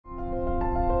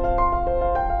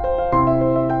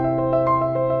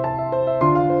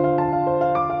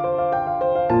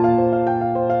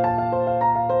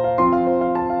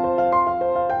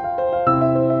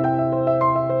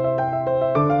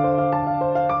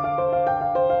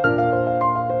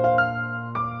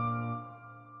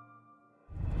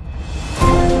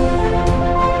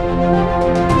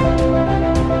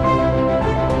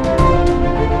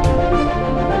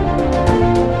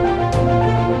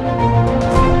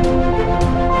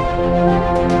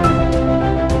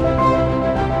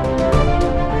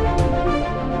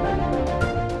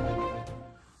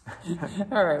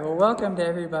welcome to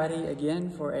everybody again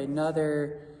for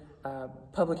another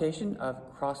publication of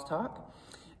Crosstalk.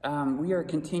 We are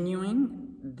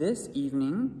continuing this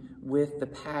evening with the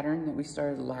pattern that we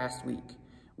started last week,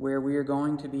 where we are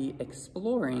going to be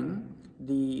exploring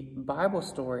the Bible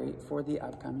story for the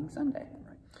upcoming Sunday.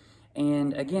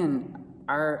 And again,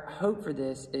 our hope for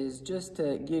this is just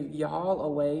to give y'all a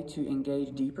way to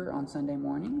engage deeper on Sunday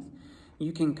mornings.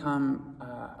 You can come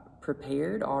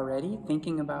prepared already,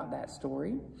 thinking about that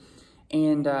story.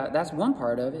 And that's one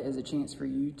part of it, is a chance for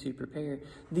you to prepare.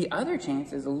 The other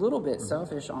chance is a little bit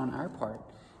selfish on our part.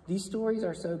 These stories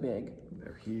are so big.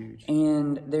 They're huge.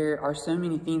 And there are so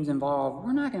many themes involved.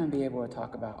 We're not going to be able to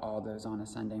talk about all those on a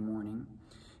Sunday morning.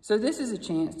 So this is a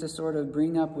chance to sort of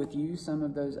bring up with you some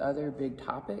of those other big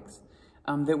topics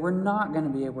that we're not going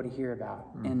to be able to hear about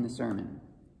in the sermon.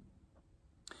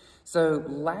 So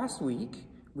last week,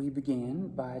 we began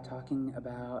by talking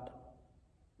about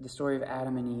the story of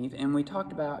Adam and Eve, and we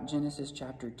talked about Genesis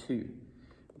chapter 2.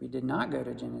 We did not go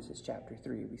to Genesis chapter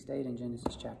 3. We stayed in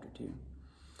Genesis chapter 2.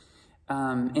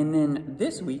 And then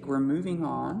this week, we're moving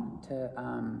on to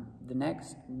the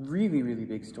next really, really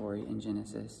big story in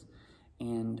Genesis,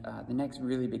 and the next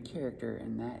really big character,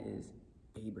 and that is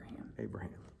Abraham.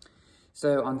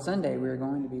 So on Sunday, we're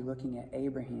going to be looking at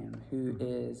Abraham, who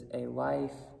is a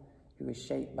life who is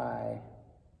shaped by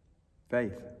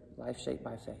faith. Life shaped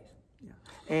by faith. Yeah.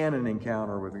 And an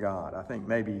encounter with God. I think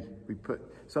maybe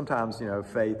sometimes,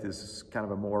 faith is kind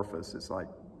of amorphous. It's like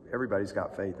everybody's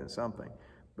got faith in something,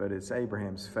 but it's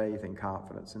Abraham's faith and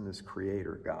confidence in this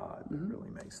creator God that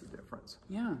really makes the difference.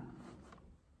 Yeah.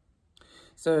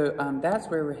 So that's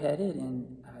where we're headed.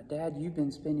 And Dad, you've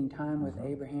been spending time with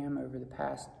Abraham over the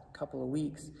past couple of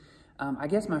weeks. I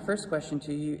guess my first question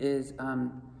to you is,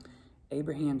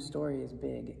 Abraham's story is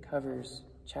big. It covers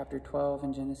chapter 12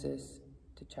 in Genesis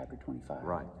to chapter 25.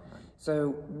 Right.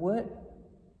 So what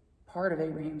part of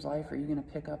Abraham's life are you going to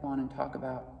pick up on and talk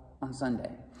about on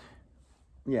Sunday?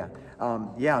 Yeah.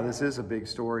 This is a big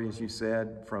story, as you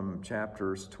said, from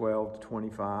chapters 12 to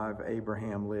 25.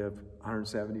 Abraham lived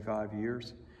 175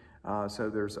 years. So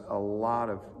there's a lot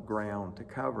of ground to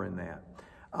cover in that.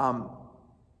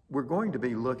 We're going to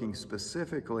be looking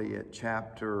specifically at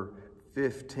chapter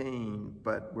 15,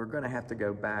 but we're going to have to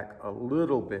go back a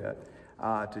little bit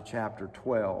to chapter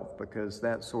 12, because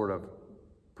that sort of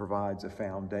provides a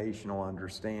foundational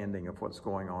understanding of what's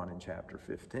going on in chapter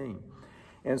 15.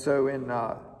 And so in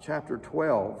chapter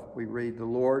 12, we read, "The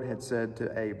Lord had said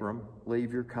to Abram,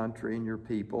 'Leave your country and your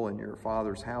people and your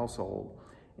father's household,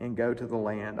 and go to the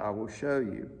land I will show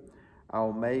you. I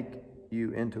will make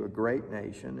you into a great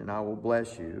nation, and I will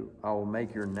bless you. I will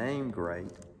make your name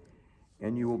great,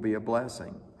 and you will be a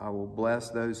blessing. I will bless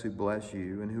those who bless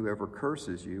you, and whoever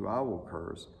curses you, I will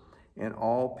curse. And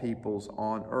all peoples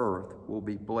on earth will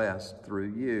be blessed through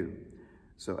you.'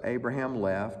 So Abraham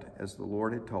left, as the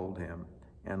Lord had told him,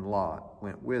 and Lot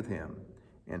went with him.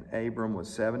 And Abram was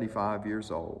 75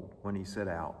 years old when he set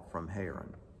out from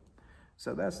Haran."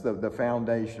 So that's the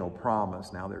foundational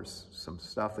promise. Now there's some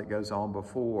stuff that goes on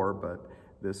before, but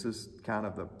this is kind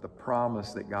of the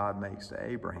promise that God makes to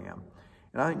Abraham.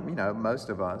 And I think, most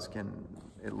of us can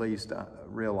at least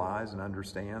realize and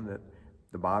understand that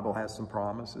the Bible has some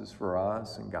promises for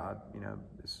us, and God,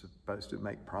 is supposed to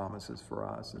make promises for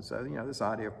us. And so, this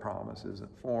idea of promise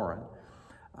isn't foreign,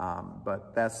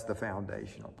 but that's the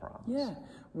foundational promise. Yeah.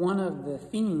 One of the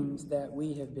themes that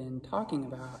we have been talking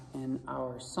about in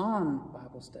our Psalm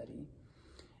Bible study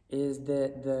is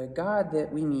that the God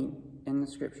that we meet in the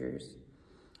Scriptures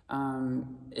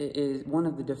is one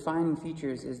of the defining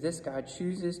features is this God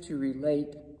chooses to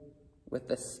relate with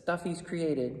the stuff he's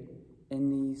created in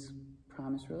these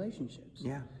promised relationships.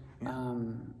 Yeah.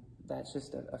 That's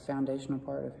just a foundational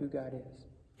part of who God is.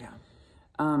 Yeah.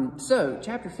 So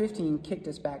chapter 15 kicked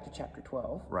us back to chapter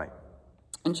 12. Right.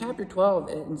 And chapter 12,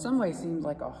 in some ways, seems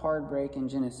like a hard break in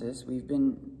Genesis. We've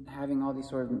been having all these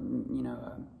sort of,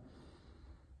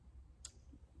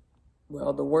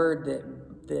 the word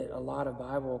that a lot of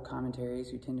Bible commentaries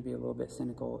who tend to be a little bit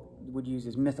cynical would use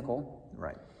is mythical.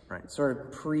 Right. Sort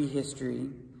of prehistory.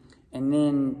 And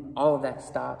then all of that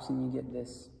stops and you get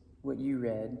this, what you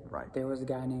read. Right. There was a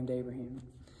guy named Abraham.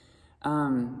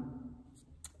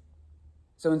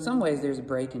 So in some ways, there's a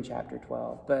break in chapter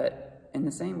 12. But in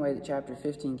the same way that chapter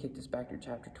 15 kicked us back to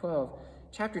chapter 12,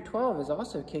 chapter 12 is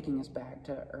also kicking us back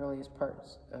to earliest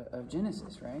parts of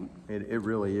Genesis, right? It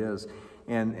really is.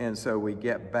 And so we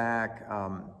get back,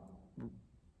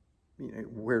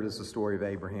 where does the story of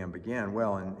Abraham begin?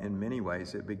 Well, in many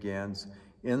ways, it begins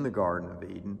in the Garden of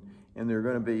Eden. And there are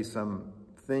going to be some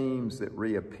themes that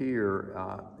reappear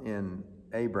in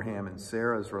Abraham and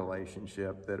Sarah's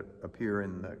relationship that appear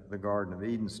in the Garden of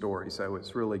Eden story. So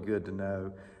it's really good to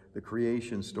know the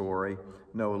creation story,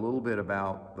 know a little bit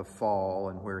about the fall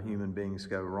and where human beings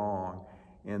go wrong.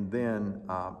 And then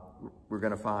we're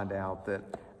going to find out that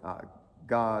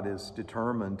God is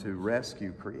determined to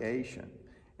rescue creation.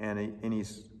 And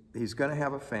he's going to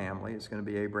have a family. It's going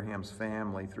to be Abraham's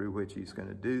family through which he's going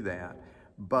to do that.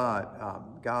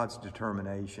 But God's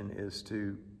determination is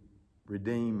to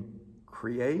redeem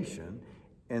creation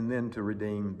and then to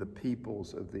redeem the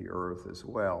peoples of the earth as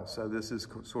well. So this is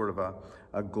sort of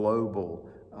a global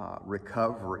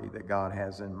recovery that God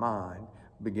has in mind,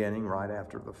 beginning right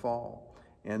after the fall.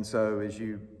 And so as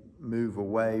you move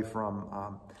away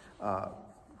from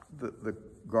the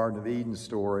Garden of Eden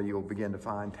story, you'll begin to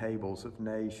find tables of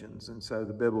nations. And so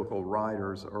the biblical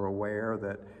writers are aware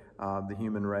that the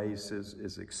human race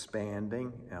is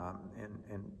expanding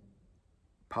and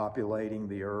populating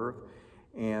the earth.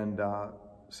 And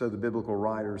so the biblical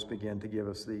writers begin to give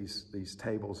us these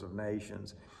tables of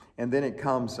nations. And then it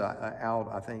comes out,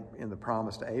 I think, in the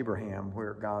promise to Abraham,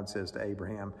 where God says to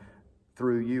Abraham,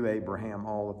 through you, Abraham,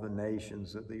 all of the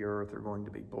nations of the earth are going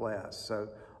to be blessed. So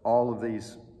all of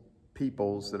these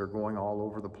peoples that are going all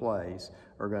over the place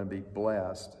are going to be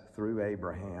blessed through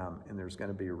Abraham, and there's going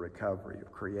to be a recovery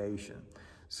of creation.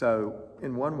 So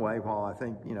in one way, while I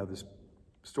think, this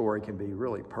story can be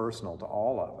really personal to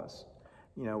all of us,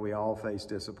 we all face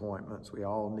disappointments, we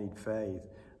all need faith,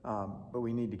 but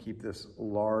we need to keep this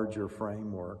larger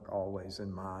framework always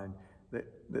in mind,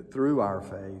 that through our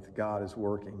faith, God is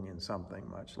working in something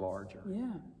much larger.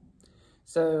 Yeah.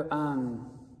 So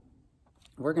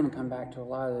we're going to come back to a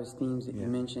lot of those themes that you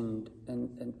mentioned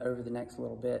and over the next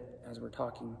little bit as we're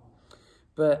talking.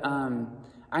 But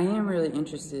I am really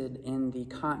interested in the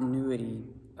continuity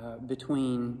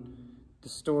between the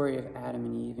story of Adam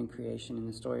and Eve and creation and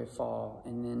the story of fall,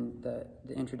 and then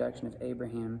the introduction of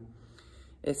Abraham.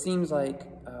 It seems like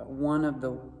one of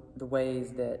the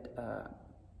ways that,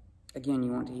 again,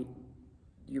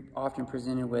 you're often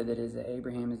presented with it is that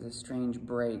Abraham is a strange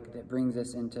break that brings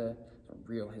us into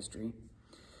real history.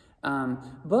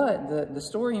 But the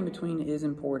story in between is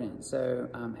important. So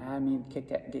Adam and Eve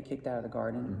get kicked out of the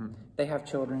garden. Mm-hmm. They have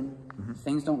children. Mm-hmm.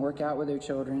 Things don't work out with their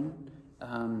children.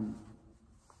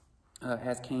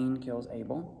 As Cain kills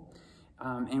Abel.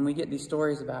 And we get these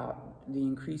stories about the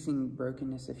increasing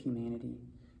brokenness of humanity.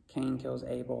 Cain kills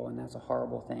Abel, and that's a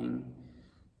horrible thing.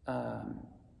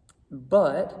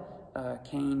 But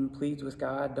Cain pleads with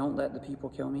God, don't let the people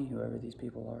kill me, whoever these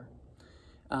people are.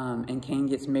 And Cain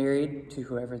gets married to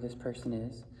whoever this person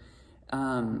is.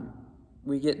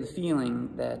 We get the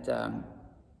feeling that,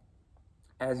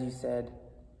 as you said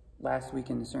last week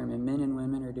in the sermon, men and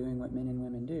women are doing what men and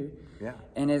women do. Yeah.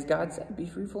 And as God said, be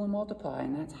fruitful and multiply,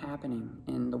 and that's happening.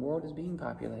 And the world is being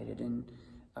populated, and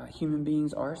human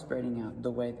beings are spreading out the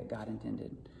way that God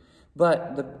intended.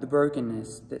 But the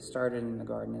brokenness that started in the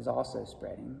garden is also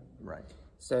spreading. Right.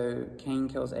 So Cain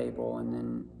kills Abel, and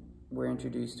then we're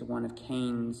introduced to one of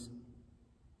Cain's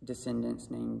descendants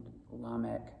named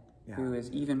Lamech, who is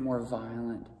even more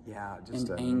violent and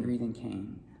angry than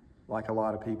Cain. Like a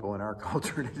lot of people in our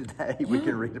culture today, we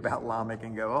can read about Lamech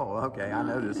and go, oh, okay, I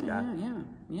know this guy.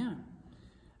 Yeah.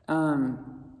 And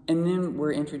then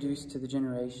we're introduced to the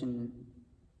generation,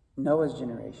 Noah's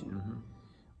generation,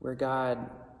 where God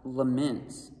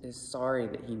laments, is sorry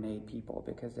that he made people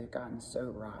because they've gotten so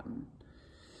rotten.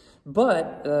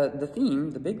 But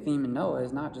the big theme in Noah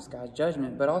is not just God's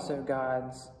judgment, but also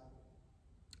God's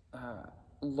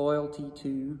loyalty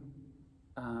to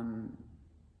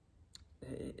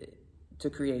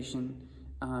creation,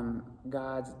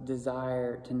 God's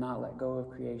desire to not let go of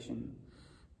creation.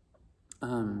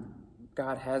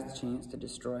 God has the chance to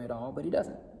destroy it all, but he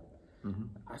doesn't. Mm-hmm.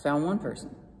 I found one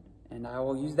person, and I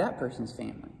will use that person's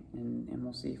family, and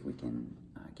we'll see if we can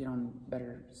get on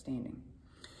better standing.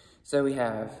 So we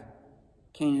have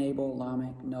Cain and Abel,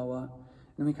 Lamech, Noah.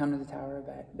 Then we come to the Tower of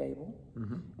Babel.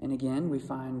 Mm-hmm. And again, we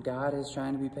find God is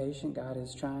trying to be patient. God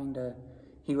is trying to...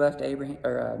 He left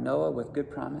Noah with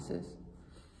good promises.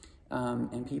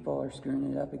 And people are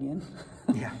screwing it up again.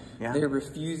 They're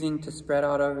refusing to spread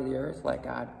out over the earth like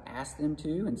God asked them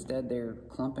to. Instead, they're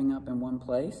clumping up in one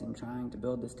place and trying to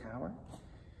build this tower.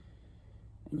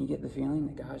 And you get the feeling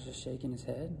that God's just shaking his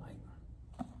head like,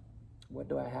 what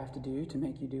do I have to do to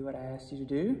make you do what I asked you to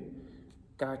do?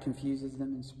 God confuses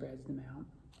them and spreads them out.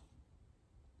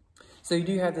 So you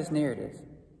do have this narrative.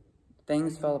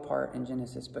 Things fell apart in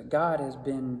Genesis, but God has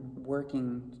been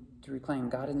working to reclaim.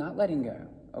 God is not letting go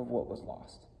of what was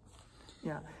lost.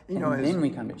 Yeah. Then we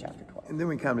come to chapter 12. And then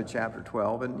we come to chapter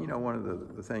 12. And, one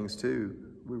of the things, too,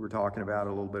 we were talking about a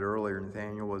little bit earlier,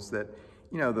 Nathaniel, was that,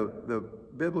 you know, the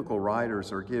biblical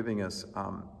writers are giving us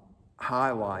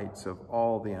highlights of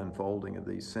all the unfolding of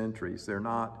these centuries. They're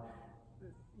not,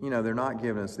 you know, they're not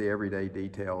giving us the everyday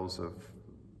details of,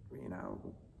 you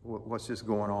know, what's just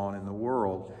going on in the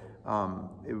world.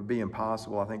 It would be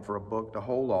impossible, I think, for a book to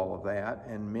hold all of that,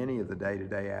 and many of the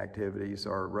day-to-day activities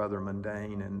are rather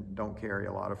mundane and don't carry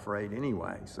a lot of freight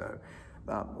anyway. So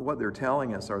what they're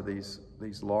telling us are these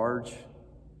large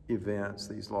events,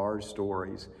 these large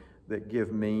stories that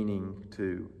give meaning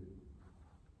to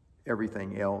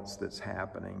everything else that's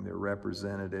happening. They're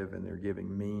representative, and they're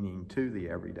giving meaning to the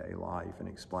everyday life and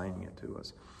explaining it to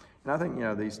us. And I think, you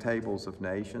know, these tables of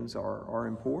nations are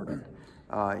important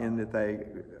in that they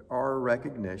are a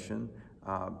recognition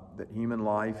that human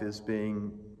life is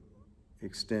being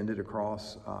extended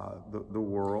across the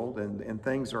world, and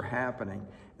things are happening.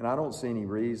 And I don't see any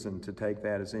reason to take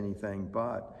that as anything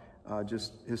but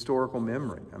just historical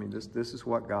memory. I mean, this is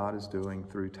what God is doing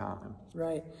through time.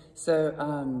 Right.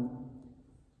 So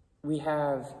we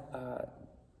have,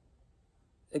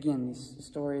 again, these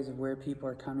stories of where people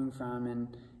are coming from.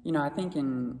 And, you know, I think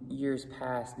in years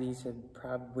past, these have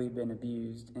probably been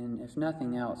abused and, if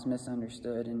nothing else,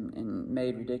 misunderstood and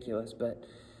made ridiculous. But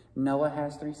Noah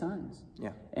has 3 sons. Yeah.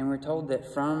 And we're told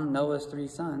that from Noah's 3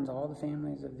 sons, all the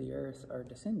families of the earth are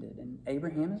descended. And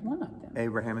Abraham is one of them.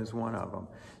 Abraham is one of them.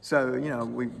 So, you know,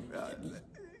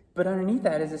 but underneath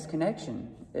that is this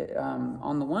connection.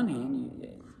 On the one hand,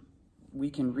 we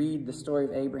can read the story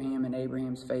of Abraham and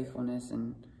Abraham's faithfulness,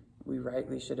 and we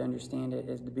rightly should understand it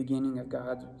as the beginning of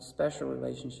God's special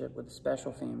relationship with a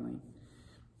special family.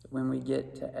 When we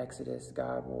get to Exodus,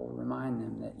 God will remind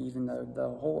them that even though the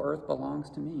whole earth belongs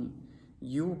to me,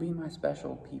 you will be my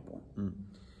special people. Mm.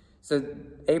 So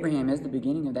Abraham is the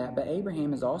beginning of that, but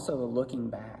Abraham is also a looking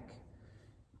back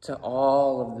to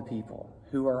all of the people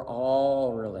who are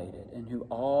all related and who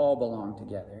all belong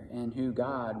together and who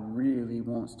God really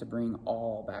wants to bring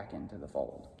all back into the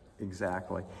fold.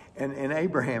 Exactly. And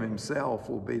Abraham himself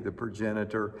will be the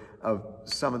progenitor of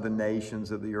some of the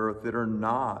nations of the earth that are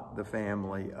not the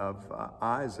family of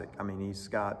Isaac. I mean, he's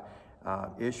got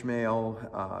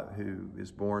Ishmael, who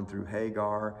is born through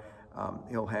Hagar.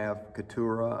 He'll have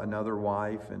Keturah, another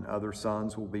wife, and other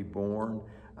sons will be born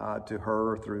to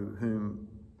her, through whom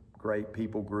great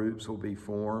people groups will be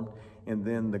formed. And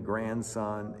then the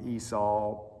grandson,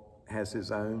 Esau, has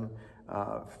his own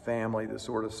family that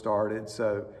sort of started.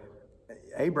 So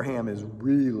Abraham is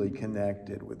really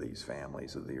connected with these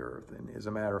families of the earth. And as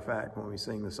a matter of fact, when we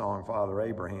sing the song Father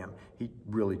Abraham, he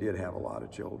really did have a lot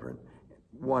of children.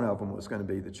 One of them was going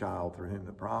to be the child through whom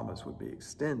the promise would be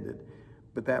extended.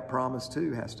 But that promise,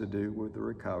 too, has to do with the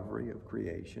recovery of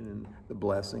creation and the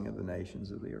blessing of the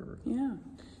nations of the earth. Yeah.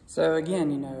 So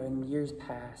again, you know, in years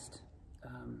past,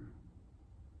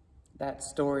 that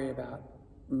story about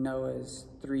Noah's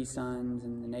 3 sons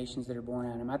and the nations that are born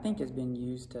out of him, I think has been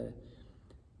used to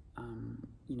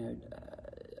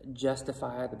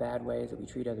justify the bad ways that we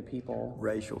treat other people.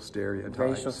 Racial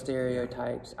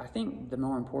stereotypes. I think the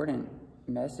more important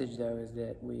message, though, is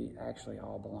that we actually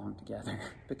all belong together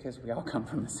because we all come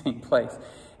from the same place.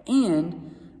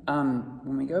 And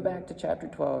when we go back to chapter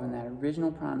 12 and that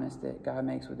original promise that God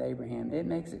makes with Abraham, it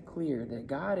makes it clear that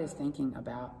God is thinking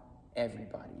about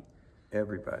everybody.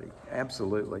 Everybody,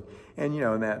 absolutely. And, you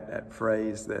know, and that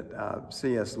phrase that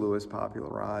C.S. Lewis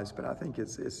popularized, but I think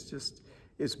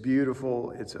it's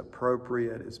beautiful, it's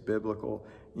appropriate, it's biblical.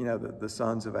 You know, the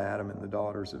sons of Adam and the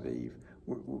daughters of Eve.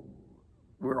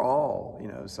 We're all, you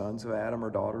know, sons of Adam or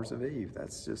daughters of Eve.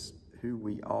 That's just who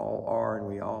we all are, and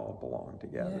we all belong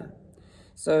together. Yeah.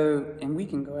 So, and we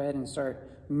can go ahead and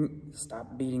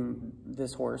stop beating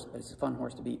this horse, but it's a fun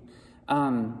horse to beat.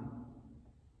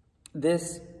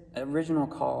 This original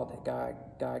call that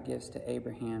God gives to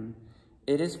Abraham,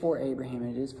 it is for Abraham,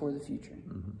 and it is for the future.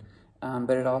 Mm-hmm.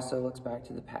 But it also looks back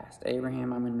to the past.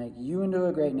 Abraham, I'm going to make you into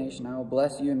a great nation. I will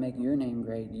bless you and make your name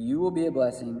great. You will be a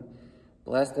blessing.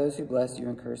 Bless those who bless you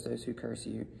and curse those who curse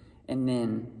you. And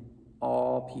then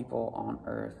all people on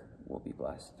earth will be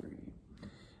blessed through you.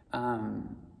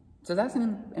 So that's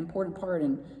an important part.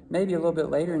 And maybe a little bit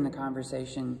later in the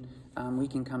conversation, we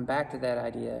can come back to that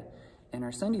idea. In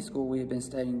our Sunday school, we have been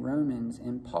studying Romans,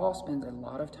 and Paul spends a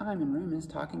lot of time in Romans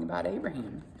talking about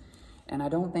Abraham. And I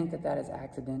don't think that is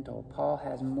accidental. Paul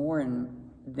has more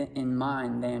in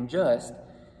mind than just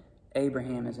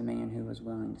Abraham as a man who was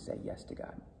willing to say yes to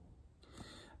God.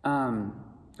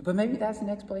 But maybe that's the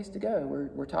next place to go.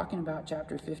 We're talking about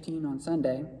chapter 15 on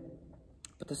Sunday,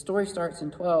 but the story starts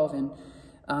in 12,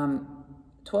 and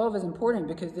 12 is important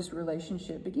because this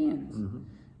relationship begins.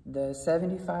 Mm-hmm. The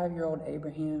 75-year-old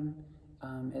Abraham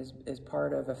is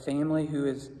part of a family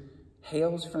who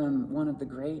hails from one of the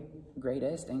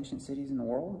greatest ancient cities in the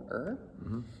world, Ur.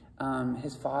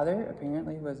 His father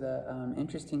apparently was a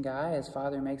interesting guy. His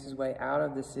father makes his way out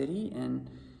of the city and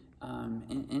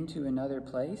into another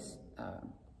place.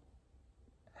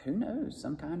 Who knows?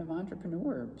 Some kind of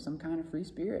entrepreneur, some kind of free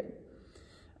spirit.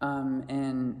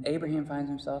 And Abraham finds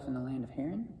himself in the land of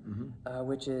Haran,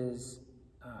 which is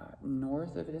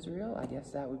north of Israel. I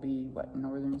guess that would be,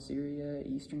 northern Syria,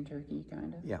 eastern Turkey,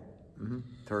 kind of? Yeah.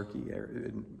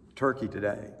 Turkey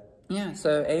today. Yeah,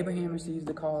 so Abraham receives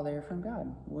the call there from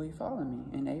God. Will you follow me?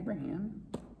 And Abraham,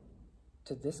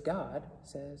 to this God,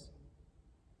 says,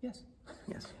 yes.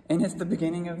 Yes. And it's the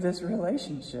beginning of this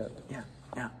relationship.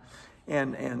 Yeah.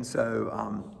 And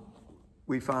so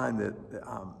we find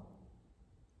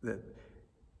that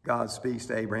God speaks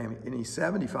to Abraham, and he's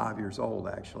 75 years old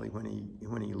actually when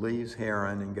he leaves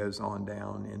Haran and goes on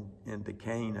down into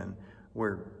Canaan,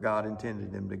 where God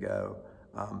intended him to go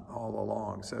all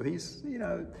along. So he's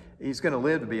going to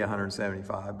live to be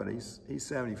 175, but he's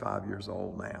 75 years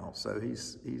old now. So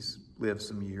he's lived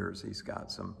some years. He's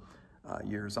got some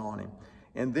years on him.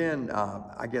 And then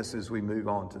I guess as we move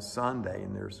on to Sunday,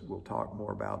 and we'll talk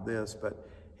more about this, but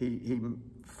he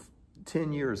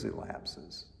 10 years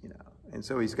elapses, and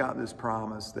so he's got this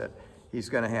promise that he's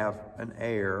going to have an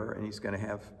heir, and he's going to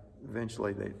have,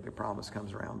 eventually the promise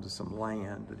comes around to some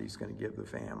land that he's going to give the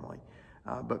family.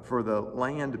 But for the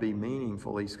land to be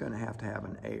meaningful, he's going to have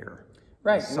an heir.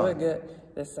 Right. Look,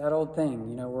 that's that old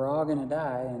thing. We're all going to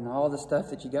die, and all the stuff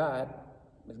that you got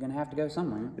is going to have to go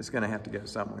somewhere. It's going to have to go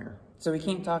somewhere. So we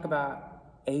can't talk about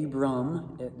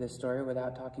Abram, this story,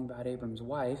 without talking about Abram's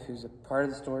wife, who's a part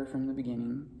of the story from the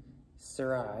beginning,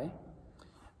 Sarai.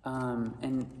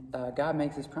 And God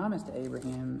makes this promise to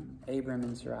Abram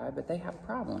and Sarai, but they have a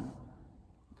problem.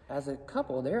 As a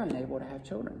couple, they're unable to have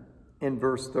children. In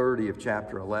verse 30 of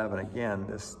chapter 11, again,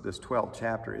 this 12th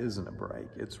chapter isn't a break.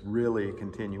 It's really a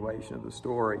continuation of the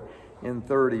story. In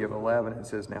 30 of 11, it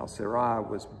says, now Sarai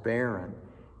was barren,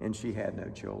 and she had no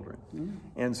children.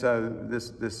 And so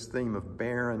this theme of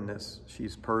barrenness,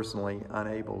 she's personally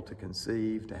unable to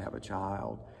conceive, to have a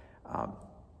child,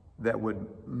 that would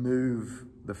move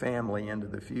the family into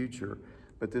the future.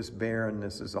 But this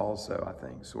barrenness is also, I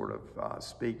think, sort of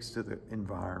speaks to the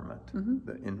environment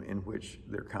in which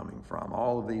they're coming from.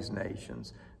 All of these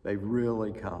nations, they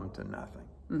really come to nothing.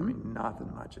 I mean,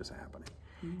 nothing much is happening.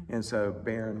 And so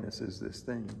barrenness is this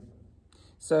theme.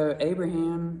 So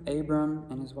Abram,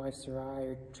 and his wife Sarai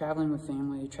are traveling with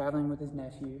family, traveling with his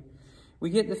nephew. We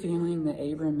get the feeling that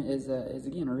Abram is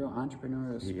again, a real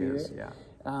entrepreneurial spirit. He is, yeah.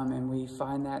 And we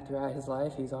find that throughout his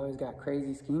life. He's always got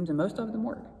crazy schemes, and most of them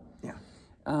work. Yeah.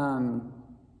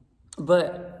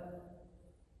 But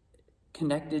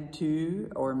connected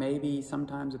to, or maybe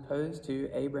sometimes opposed to,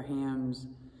 Abraham's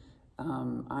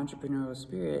entrepreneurial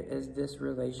spirit is this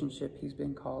relationship he's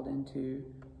been called into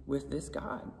with this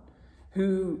God,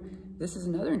 who, this is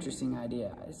another interesting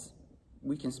idea.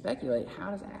 We can speculate,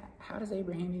 how does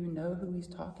Abraham even know who he's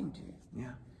talking to?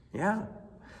 Yeah.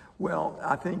 Well,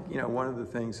 I think, one of the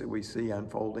things that we see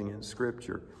unfolding in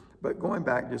Scripture, but going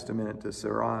back just a minute to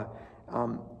Sarai,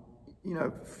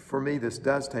 for me, this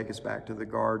does take us back to the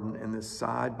garden and this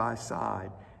side by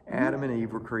side. Adam and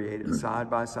Eve were created side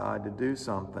by side to do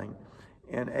something,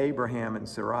 and Abram and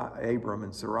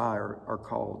Sarai are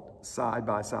called side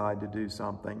by side to do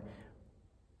something.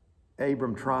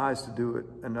 Abram tries to do it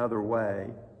another way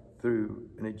through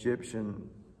an Egyptian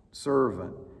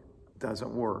servant.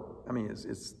 Doesn't work. I mean,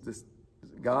 it's this.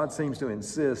 God seems to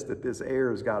insist that this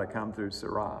heir has got to come through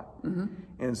Sarai,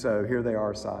 and so here they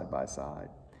are side by side.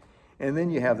 And then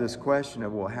you have this question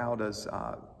of, well, how does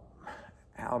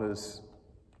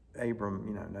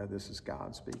Abram, know this is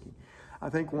God speaking? I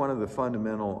think one of the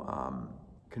fundamental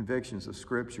convictions of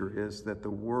Scripture is that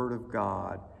the Word of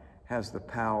God has the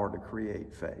power to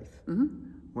create faith.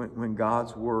 When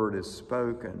God's Word is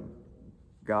spoken,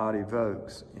 God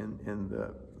evokes in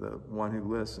the one who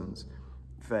listens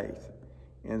faith.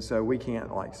 And so we can't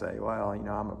say, well,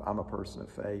 I'm a person of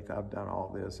faith. I've done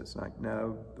all this. It's like,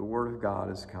 no, the Word of God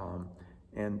has come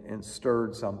and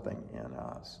stirred something in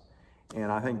us.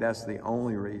 And I think that's the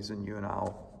only reason you and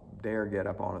I'll dare get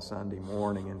up on a Sunday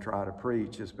morning and try to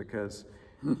preach, is because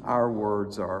our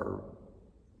words are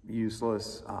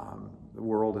useless. The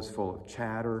world is full of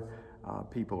chatter.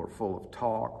 People are full of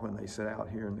talk when they sit out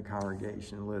here in the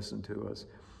congregation and listen to us.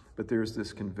 But there's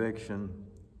this conviction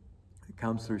that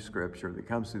comes through Scripture, that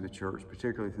comes through the church,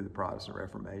 particularly through the Protestant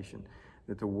Reformation,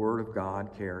 that the Word of God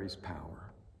carries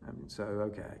power. I mean, so,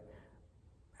 okay,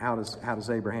 how does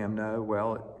Abraham know?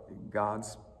 Well,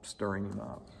 God's stirring him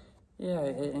up. Yeah,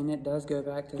 and it does go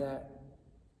back to that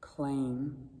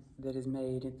claim that is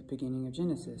made at the beginning of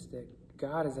Genesis, that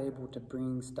God is able to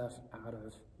bring stuff out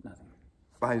of nothing.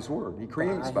 By his word. He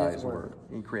creates by his word.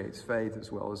 He creates faith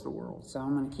as well as the world. So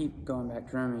I'm going to keep going back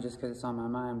to Romans just because it's on my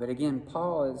mind. But again,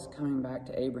 Paul is coming back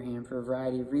to Abraham for a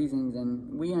variety of reasons,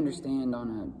 and we understand on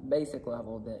a basic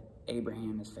level that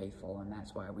Abraham is faithful, and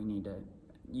that's why we need to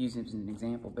use him as an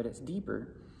example. But it's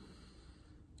deeper.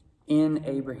 In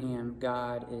Abraham,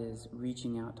 God is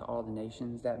reaching out to all the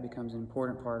nations. That becomes an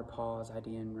important part of Paul's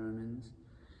idea in Romans.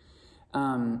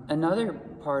 Another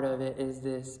part of it is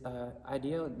this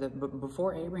idea that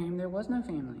before Abraham, there was no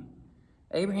family.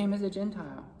 Abraham is a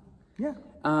Gentile. Yeah.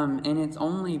 And it's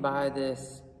only by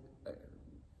this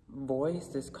voice,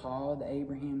 this call that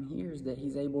Abraham hears, that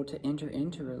he's able to enter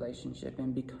into relationship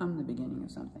and become the beginning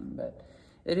of something. But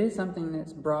it is something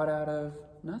that's brought out of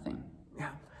nothing. Yeah.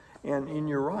 And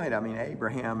you're right. I mean,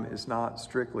 Abraham is not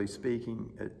strictly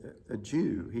speaking a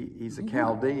Jew. He's a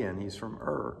Chaldean. He's from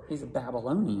Ur. He's a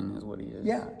Babylonian is what he is.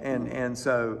 Yeah. And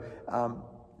so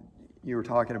you were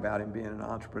talking about him being an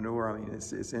entrepreneur. I mean,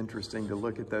 it's interesting to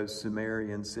look at those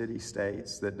Sumerian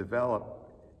city-states that develop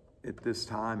at this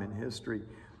time in history.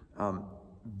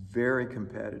 Very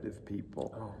competitive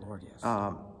people. Oh, Lord, yes.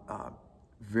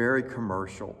 Very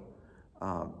commercial.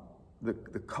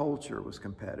 The culture was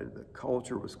competitive. The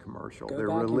culture was commercial. Their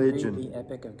religion. And read the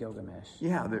Epic of Gilgamesh.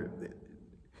 Yeah,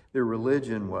 their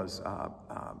religion was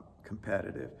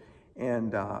competitive,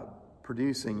 and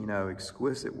producing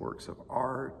exquisite works of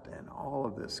art and all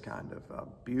of this kind of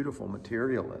beautiful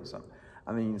materialism.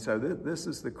 I mean, so this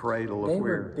is the cradle of where... They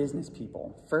were business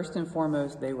people. First and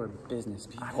foremost, they were business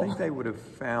people. I think they would have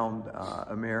found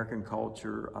American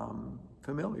culture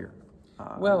familiar.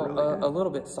 Well, a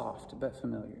little bit soft, but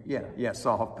familiar. Yeah,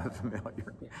 soft, but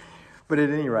familiar. Yeah. But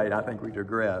at any rate, I think we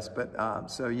digress. But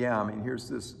so, yeah, I mean, here's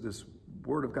this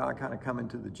word of God kind of coming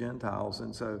to the Gentiles.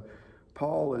 And so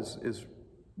Paul is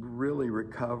really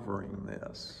recovering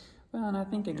this. Well, and I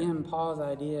think, again, Paul's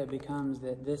idea becomes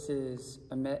that this is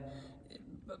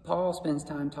Paul spends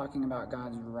time talking about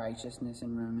God's righteousness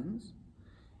in Romans.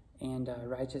 And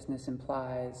righteousness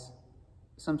implies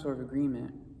some sort of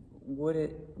agreement.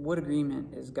 What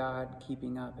agreement is God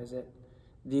keeping up? Is it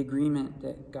the agreement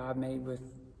that God made with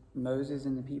Moses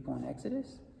and the people in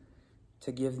Exodus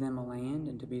to give them a land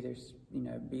and to be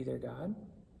their God?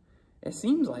 It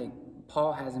seems like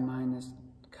Paul has in mind this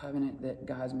covenant that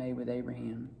God's made with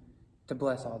Abraham to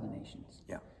bless all the nations.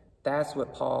 Yeah. That's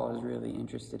what Paul is really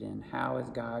interested in. How is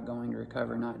God going to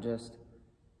recover not just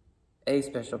a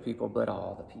special people, but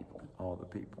all the people? All the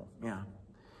people, yeah.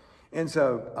 And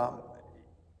so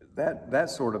that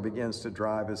sort of begins to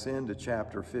drive us into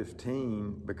chapter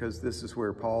 15, because this is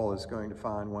where Paul is going to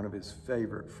find one of his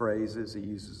favorite phrases. He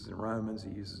uses it in Romans,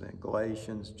 he uses it in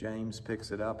Galatians, James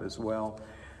picks it up as well.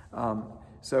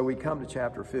 So we come to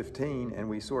chapter 15 and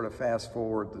we sort of fast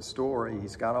forward the story.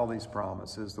 He's got all these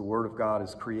promises. The Word of God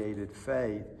has created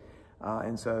faith.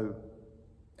 And so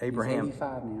Abraham... He's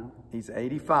 85 now. He's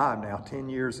 85 now. 10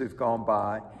 years have gone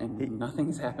by. And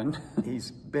nothing's happened. He's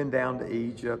been down to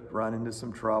Egypt, run into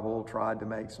some trouble, tried to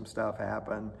make some stuff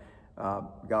happen.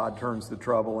 God turns the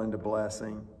trouble into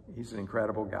blessing. He's an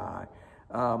incredible guy.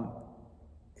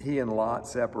 He and Lot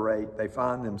separate. They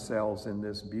find themselves in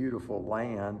this beautiful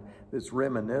land that's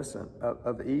reminiscent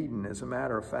of Eden. As a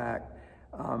matter of fact,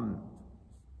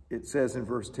 it says in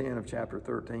verse 10 of chapter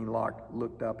 13, Lot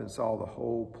looked up and saw the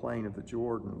whole plain of the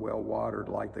Jordan well watered,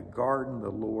 like the garden of the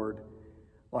Lord,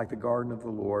 like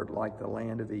the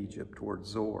land of Egypt toward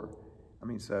Zoar. I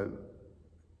mean, so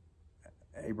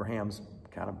Abraham's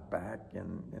kind of back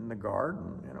in the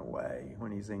garden in a way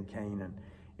when he's in Canaan.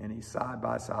 And he's side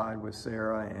by side with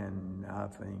Sarah, and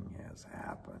nothing has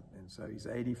happened. And so he's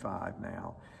 85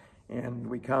 now. And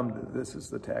we come to, this is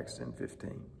the text in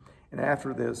 15. And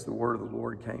after this, the word of the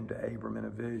Lord came to Abram in a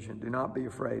vision. Do not be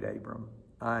afraid, Abram.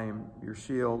 I am your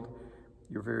shield,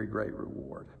 your very great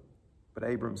reward. But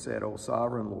Abram said, O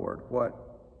sovereign Lord, what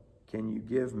can you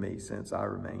give me since I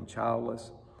remain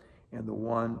childless? And the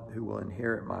one who will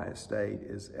inherit my estate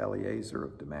is Eliezer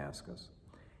of Damascus.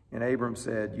 And Abram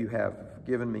said, you have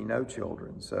given me no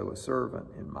children, so a servant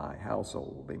in my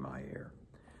household will be my heir.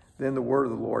 Then the word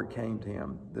of the Lord came to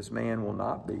him, this man will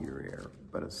not be your heir,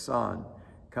 but a son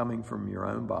coming from your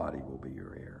own body will be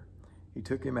your heir. He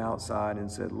took him outside and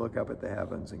said, look up at the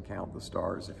heavens and count the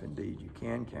stars, if indeed you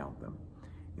can count them.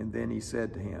 And then he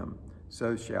said to him,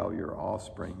 so shall your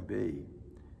offspring be.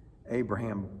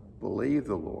 Abraham believed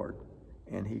the Lord,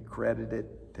 and he credited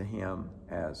it to him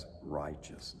as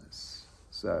righteousness.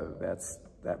 So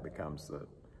that becomes the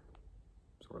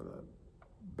sort of the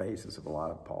basis of a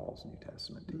lot of Paul's New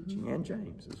Testament teaching, and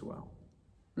James as well.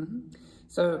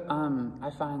 So I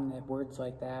find that words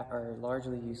like that are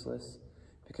largely useless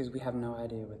because we have no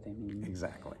idea what they mean.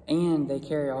 Exactly. And they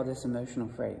carry all this emotional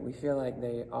freight. We feel like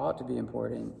they ought to be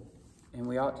important, and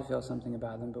we ought to feel something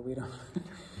about them, but we don't.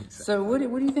 Exactly. So what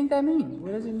do you think that means?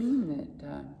 What does it mean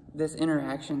that this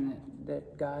interaction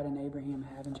that God and Abraham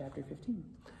have in chapter 15?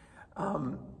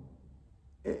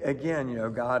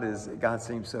 Again, God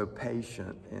seems so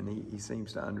patient, and he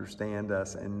seems to understand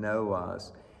us and know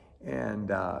us.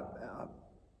 And,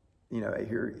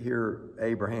 here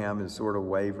Abraham is sort of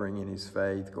wavering in his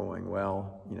faith, going,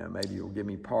 well, maybe you'll give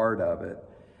me part of it.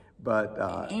 But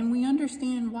and we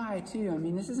understand why, too. I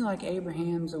mean, this isn't like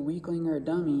Abraham's a weakling or a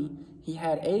dummy. He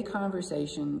had a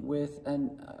conversation with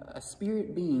a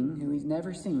spirit being who he's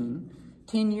never seen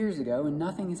 10 years ago, and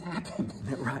nothing has happened.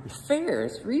 Right. Fair.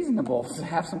 It's reasonable to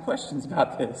have some questions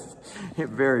about this.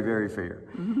 Very, very fair.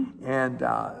 And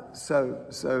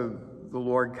so the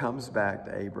Lord comes back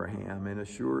to Abraham and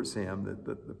assures him that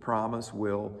the promise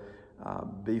will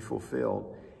be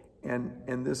fulfilled.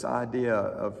 And this idea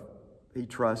of he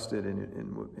trusted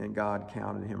and God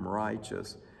counted him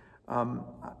righteous,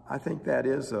 I think that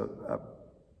is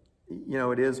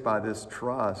it is by this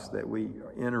trust that we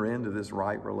enter into this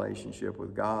right relationship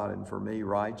with God. And for me,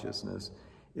 righteousness,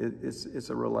 it's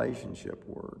a relationship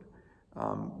word.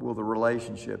 Will the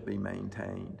relationship be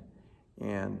maintained?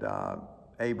 And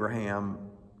Abraham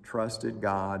trusted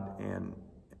God and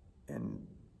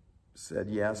said,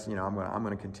 yes, I'm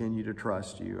going to continue to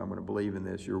trust you. I'm going to believe in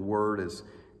this. Your word is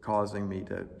causing me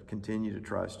to continue to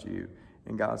trust you.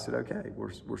 And God said, okay,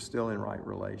 we're still in right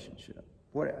relationship.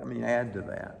 Add to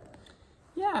that.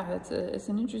 Yeah, it's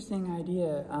an interesting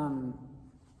idea.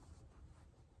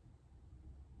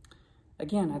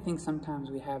 Again, I think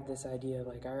sometimes we have this idea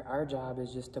like our job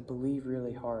is just to believe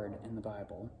really hard in the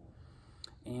Bible,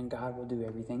 and God will do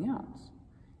everything else.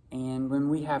 And when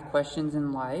we have questions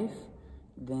in life,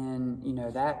 then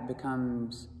that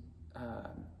becomes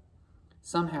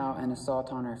somehow an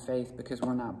assault on our faith because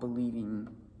we're not believing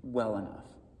well enough.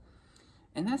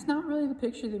 And that's not really the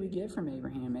picture that we get from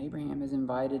Abraham. Abraham is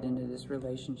invited into this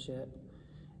relationship.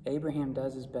 Abraham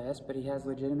does his best, but he has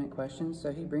legitimate questions,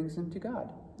 so he brings them to God.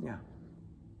 Yeah.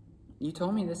 You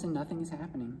told me this and nothing is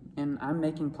happening, and I'm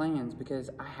making plans because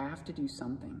I have to do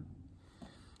something.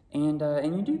 And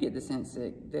you do get the sense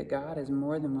that God is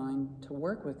more than willing to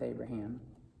work with Abraham.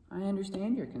 I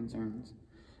understand your concerns.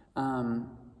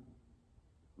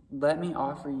 Let me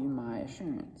offer you my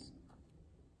assurance.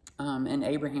 And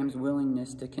Abraham's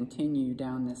willingness to continue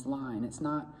down this line. It's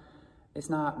not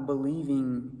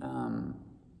believing.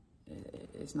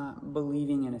 It's not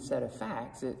believing in a set of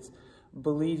facts. It's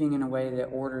believing in a way that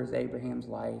orders Abraham's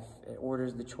life. It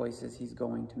orders the choices he's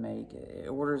going to make. It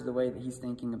orders the way that he's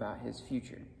thinking about his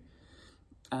future.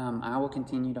 I will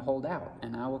continue to hold out,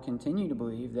 and I will continue to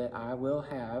believe that I will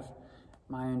have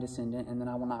my own descendant, and then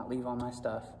I will not leave all my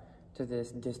stuff to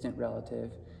this distant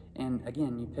relative. And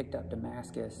again, you picked up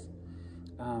Damascus.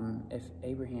 If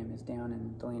Abraham is down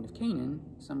in the land of Canaan,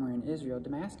 somewhere in Israel,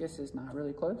 Damascus is not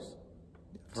really close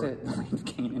to the land of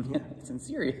Canaan. Yeah, it's in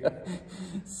Syria.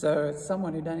 So it's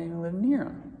someone who doesn't even live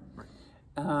near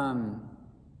him.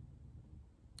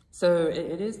 So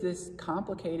it is this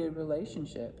complicated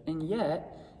relationship. And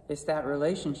yet, it's that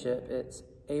relationship, it's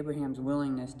Abraham's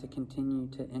willingness to continue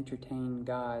to entertain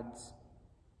God's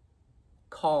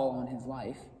call on his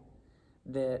life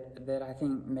that I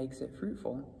think makes it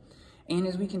fruitful. And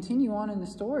as we continue on in the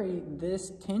story,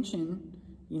 this tension,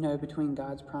 between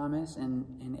God's promise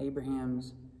and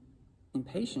Abraham's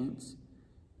impatience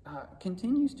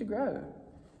continues to grow.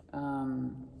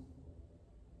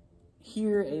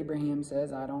 Here, Abraham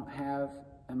says, I don't have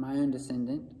my own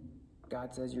descendant.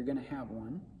 God says, you're going to have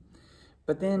one.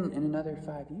 But then in another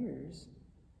 5 years,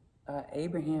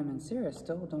 Abraham and Sarah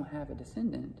still don't have a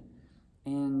descendant.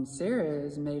 And Sarah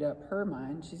has made up her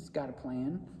mind. She's got a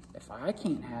plan. If I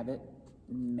can't have it,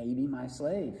 maybe my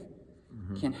slave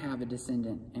can have a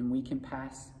descendant, and we can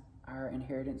pass our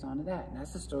inheritance on to that. And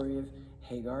that's the story of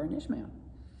Hagar and Ishmael.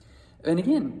 And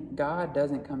again, God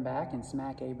doesn't come back and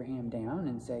smack Abraham down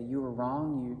and say, you were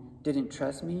wrong, you didn't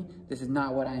trust me, this is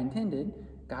not what I intended.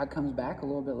 God comes back a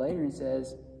little bit later and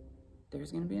says,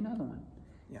 there's going to be another one.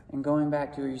 Yeah. And going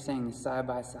back to what you're saying, side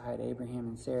by side, Abraham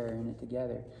and Sarah in it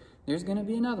together, there's going to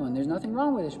be another one. There's nothing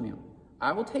wrong with Ishmael.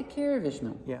 I will take care of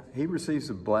Ishmael. Yeah, he receives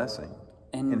a blessing,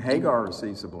 and Hagar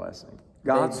receives a blessing.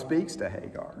 God speaks to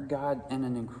Hagar. God in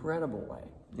an incredible way.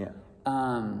 Yeah.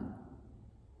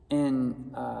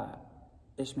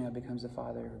 Ishmael becomes the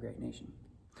father of a great nation.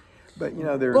 But,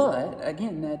 there's... But,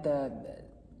 again, that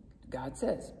God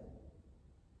says,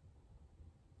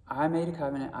 I made a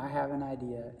covenant, I have an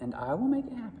idea, and I will make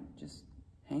it happen. Just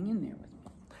hang in there with me.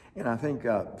 And I think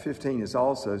 15 is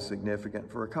also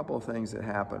significant for a couple of things that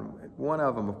happen. One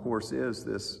of them, of course, is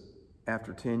this,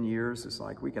 after 10 years, it's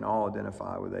like we can all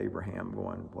identify with Abraham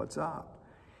going, what's up?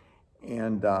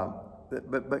 And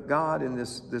but God in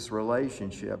this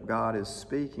relationship, God is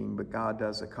speaking, but God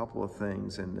does a couple of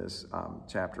things in this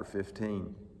chapter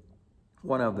 15.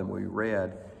 One of them we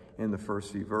read in the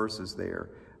first few verses there.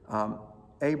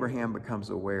 Abraham becomes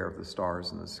aware of the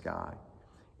stars in the sky.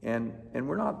 And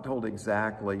we're not told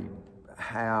exactly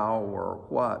how or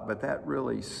what, but that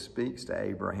really speaks to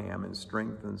Abraham and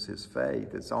strengthens his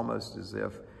faith. It's almost as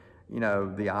if,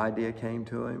 the idea came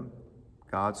to him,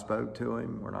 God spoke to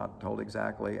him. We're not told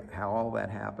exactly how all that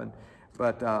happened.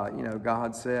 But,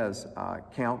 God says,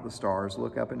 count the stars,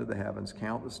 look up into the heavens,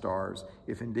 count the stars,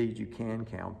 if indeed you can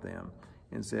count them.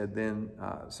 And said, then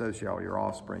so shall your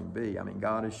offspring be. I mean,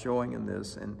 God is showing in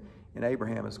this, and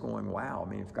Abraham is going, wow, I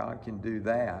mean, if God can do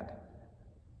that,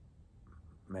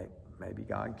 maybe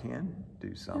God can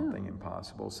do something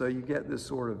impossible. So you get this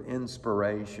sort of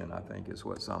inspiration, I think is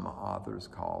what some authors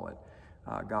call it.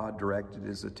 God directed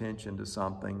his attention to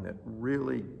something that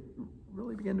really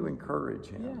began to encourage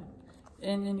him. Yeah.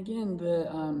 And again,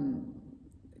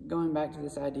 going back to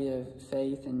this idea of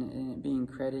faith and it being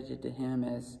credited to him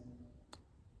as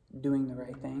doing the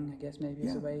right thing, I guess maybe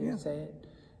is the way you say it.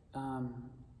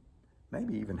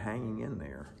 Maybe even hanging in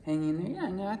there. Hanging in there, yeah.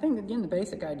 And I think, again, the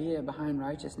basic idea behind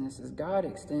righteousness is God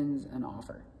extends an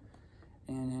offer.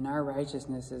 And our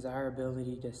righteousness is our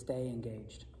ability to stay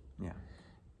engaged. Yeah.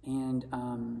 And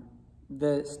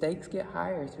the stakes get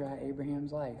higher throughout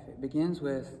Abraham's life. It begins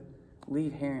with,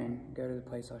 leave Haran, go to the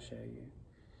place I'll show you.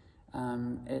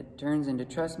 It turns into,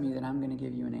 trust me that I'm going to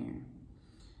give you an heir.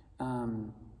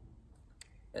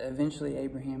 Eventually,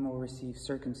 Abraham will receive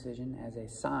circumcision as a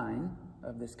sign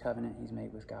of this covenant he's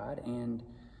made with God. And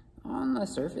on the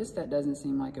surface, that doesn't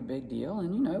seem like a big deal.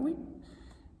 And, we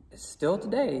still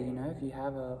today, if you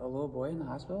have a little boy in the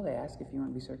hospital, they ask if you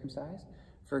want to be circumcised.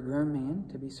 For a grown man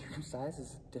to be circumcised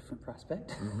is a different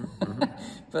prospect.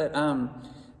 But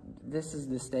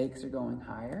the stakes are going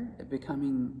higher,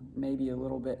 becoming maybe a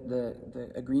little bit,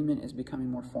 the agreement is becoming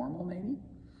more formal maybe.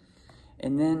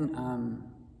 And then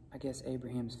I guess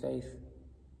Abraham's faith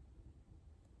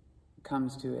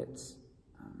comes to its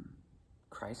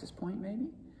crisis point maybe.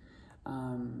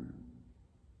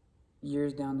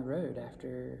 Years down the road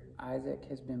after Isaac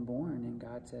has been born and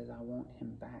God says, I want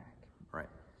him back. Right.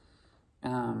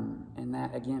 And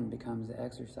that again becomes the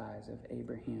exercise of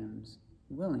Abraham's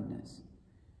willingness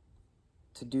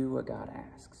to do what God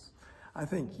asks. I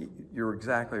think you're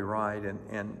exactly right.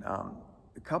 And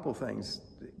a couple things,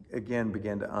 again,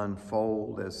 begin to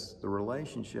unfold as the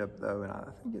relationship, though, and I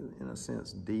think in a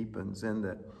sense deepens in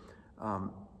that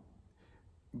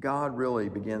God really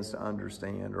begins to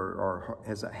understand or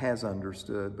has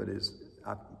understood, but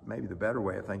maybe the better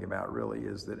way of thinking about it really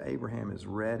is that Abraham is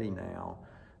ready now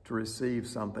to receive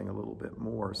something a little bit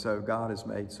more. So God has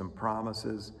made some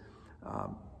promises,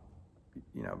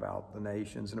 about the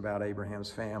nations and about Abraham's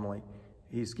family.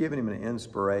 He's given him an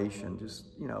inspiration, just,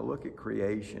 look at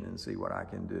creation and see what I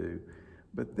can do.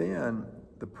 But then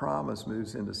the promise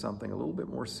moves into something a little bit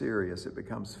more serious. It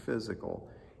becomes physical,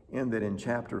 in that in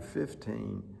chapter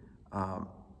 15,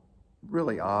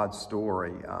 really odd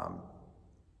story,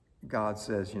 God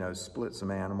says, split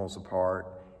some animals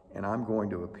apart, and I'm going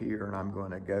to appear and I'm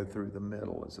going to go through the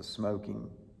middle as a smoking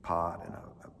pot and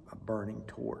a burning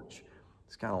torch.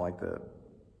 It's kind of like the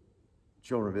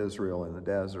children of Israel in the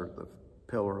desert, the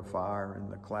pillar of fire and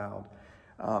the cloud.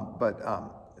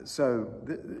 So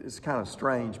it's kind of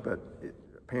strange, but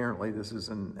apparently this is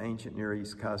an ancient Near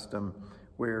East custom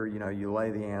where, you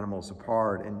lay the animals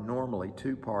apart, and normally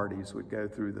two parties would go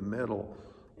through the middle,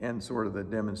 and sort of the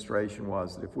demonstration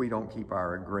was that if we don't keep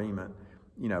our agreement,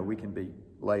 we can be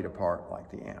laid apart like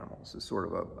the animals. It's sort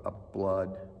of a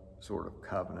blood sort of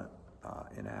covenant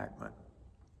enactment.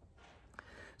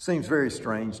 Seems very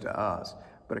strange to us,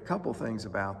 but a couple things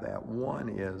about that. One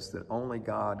is that only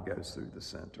God goes through the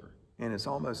center. And it's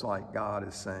almost like God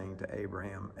is saying to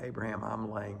Abraham,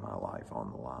 I'm laying my life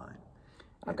on the line.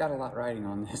 I've got a lot riding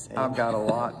on this. I've got a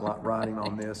lot riding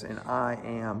on this, and I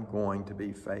am going to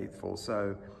be faithful.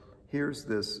 So here's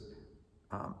this,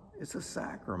 it's a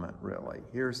sacrament, really.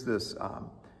 Here's this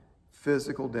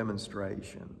physical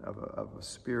demonstration of a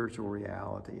spiritual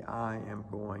reality. I am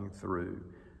going through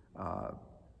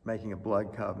making a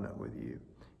blood covenant with you.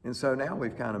 And so now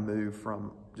we've kind of moved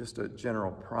from just a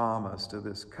general promise to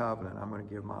this covenant. I'm going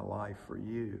to give my life for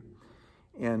you.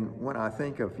 And when I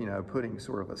think of, putting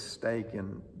sort of a stake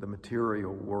in the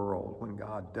material world, when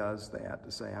God does that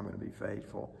to say, I'm going to be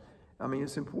faithful, I mean,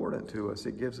 it's important to us.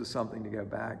 It gives us something to go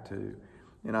back to.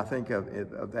 And I think of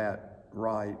that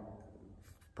right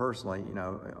personally,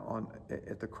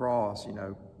 at the cross,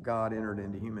 God entered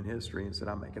into human history and said,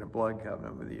 I'm making a blood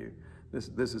covenant with you.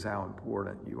 This is how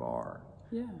important you are.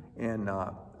 Yeah. And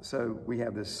so we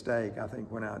have this stake. I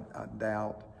think when I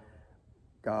doubt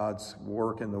God's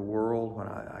work in the world, when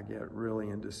I get really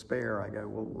in despair, I go,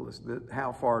 well,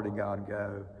 how far did God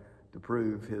go to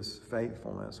prove his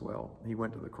faithfulness? Well, he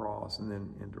went to the cross and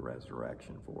then into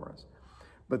resurrection for us.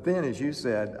 But then, as you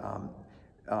said,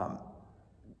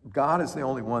 God is the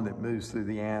only one that moves through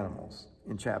the animals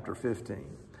in chapter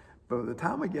 15. But by the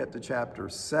time we get to chapter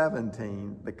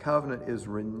 17, the covenant is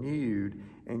renewed,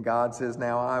 and God says,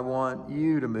 now I want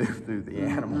you to move through the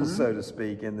animals, so to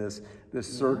speak, in this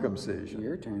circumcision.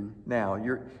 Your turn. Now,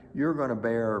 you're going to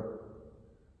bear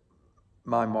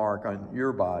my mark on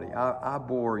your body. I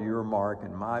bore your mark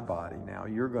in my body. Now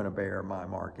you're going to bear my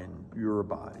mark in your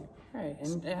body. Right,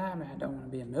 and I don't want to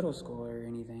be a middle schooler or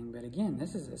anything, but again,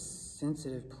 this is a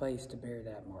sensitive place to bear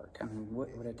that mark. I mean,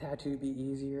 would a tattoo be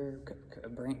easier?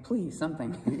 Please,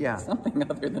 something. Yeah. Something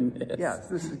other than this. Yes,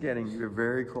 this is getting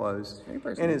very close. It's very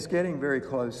personal. And it's getting very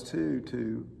close, too,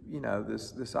 to,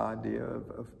 this idea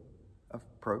of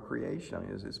procreation. I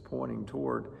mean, it's pointing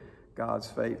toward God's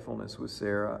faithfulness with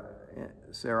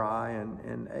Sarai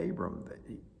and Abram.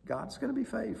 God's going to be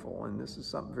faithful, and this is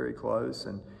something very close,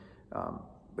 and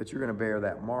but you're going to bear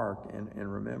that mark and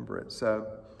remember it. So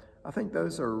I think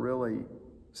those are really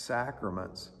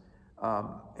sacraments.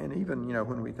 And even,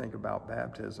 when we think about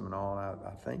baptism and all,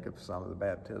 I think of some of the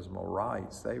baptismal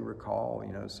rites. They recall,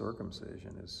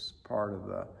 circumcision as part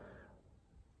of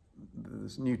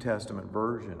this New Testament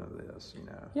version of this,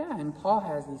 Yeah, and Paul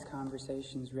has these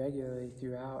conversations regularly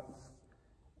throughout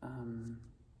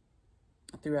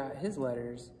his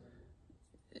letters.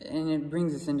 And it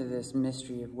brings us into this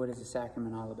mystery of what is the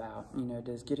sacrament all about.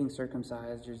 Does getting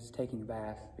circumcised or just taking a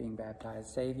bath, being baptized,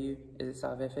 save you? Is it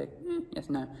salvific? Yes,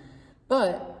 no.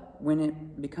 But when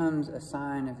it becomes a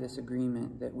sign of this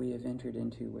agreement that we have entered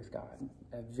into with God,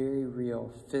 a very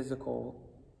real physical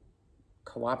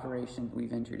cooperation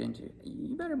we've entered into,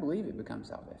 you better believe it becomes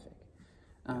salvific.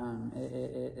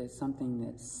 It's something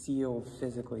that's sealed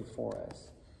physically for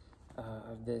us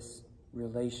of this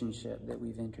relationship that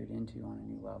we've entered into on a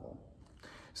new level.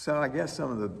 So I guess some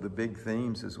of the big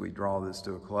themes as we draw this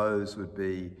to a close would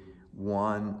be,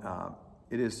 one,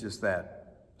 it is just that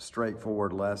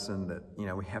straightforward lesson that,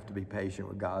 we have to be patient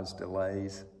with God's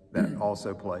delays. That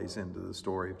also plays into the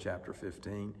story of chapter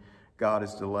 15. God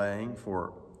is delaying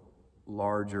for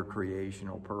larger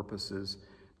creational purposes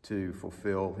to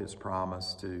fulfill his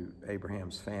promise to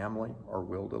Abraham's family, or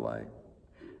will delay.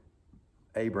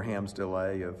 Abraham's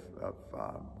delay of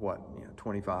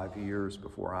 25 years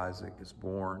before Isaac is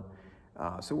born.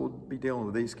 So we'll be dealing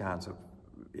with these kinds of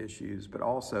issues, but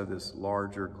also this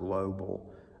larger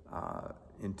global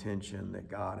intention that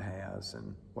God has,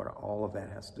 and what all of that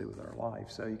has to do with our life.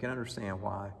 So you can understand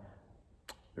why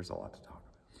there's a lot to talk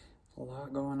about. A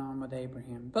lot going on with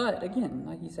Abraham. But again,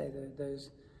 like you say,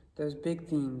 those big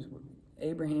themes.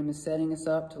 Abraham is setting us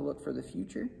up to look for the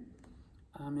future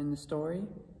in the story.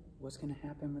 What's going to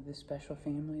happen with this special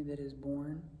family that is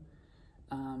born.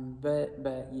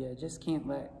 But yeah, just can't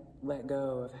let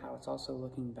go of how it's also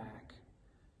looking back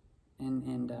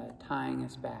and tying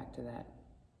us back to that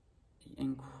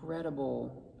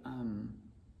incredible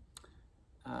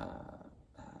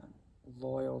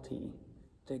loyalty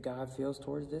that God feels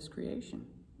towards this creation.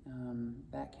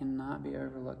 That cannot be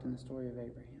overlooked in the story of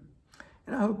Abraham.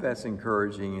 And I hope that's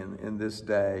encouraging in this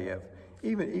day of,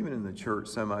 even in the church,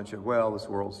 so much of, well, this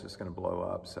world's just going to blow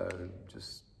up, so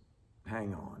just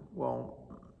hang on. Well,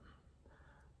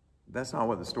 that's not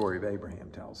what the story of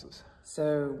Abraham tells us.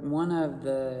 So one of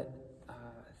the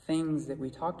things that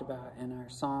we talked about in our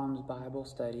Psalms Bible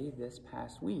study this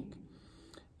past week,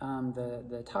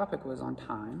 the topic was on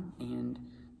time, and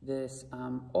this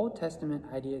Old Testament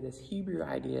idea, this Hebrew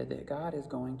idea that God is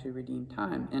going to redeem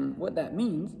time. And what that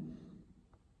means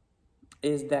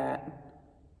is that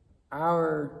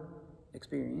our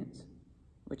experience,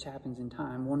 which happens in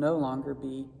time, will no longer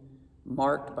be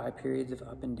marked by periods of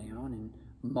up and down and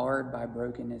marred by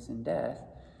brokenness and death.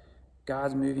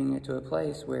 God's moving it to a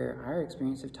place where our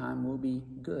experience of time will be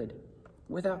good,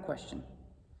 without question.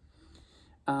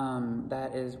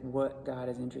 That is what God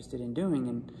is interested in doing.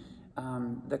 And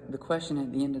the question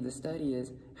at the end of the study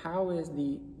is, how is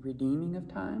the redeeming of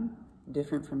time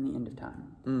different from the end of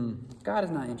time? God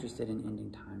is not interested in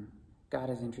ending time. God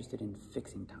is interested in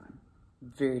fixing time.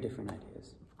 Very different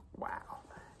ideas. Wow.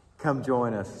 Come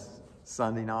join us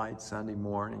Sunday night, Sunday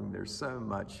morning. There's so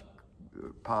much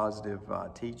positive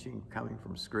teaching coming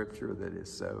from Scripture that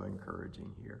is so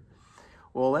encouraging here.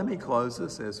 Well, let me close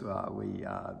this as we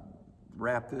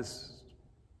wrap this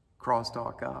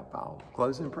crosstalk up. I'll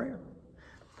close in prayer.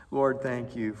 Lord,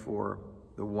 thank you for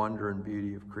the wonder and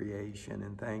beauty of creation,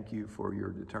 and thank you for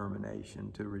your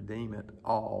determination to redeem it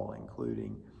all,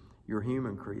 including your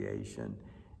human creation,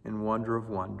 and wonder of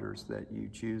wonders that you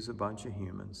choose a bunch of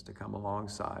humans to come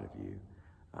alongside of you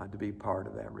to be part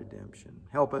of that redemption.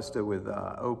 Help us to, with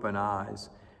open eyes,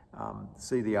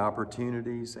 see the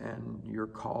opportunities and your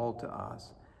call to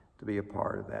us to be a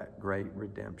part of that great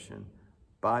redemption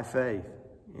by faith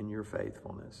in your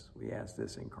faithfulness. We ask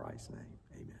this in Christ's name.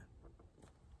 Amen.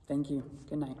 Thank you.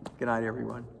 Good night. Good night,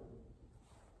 everyone.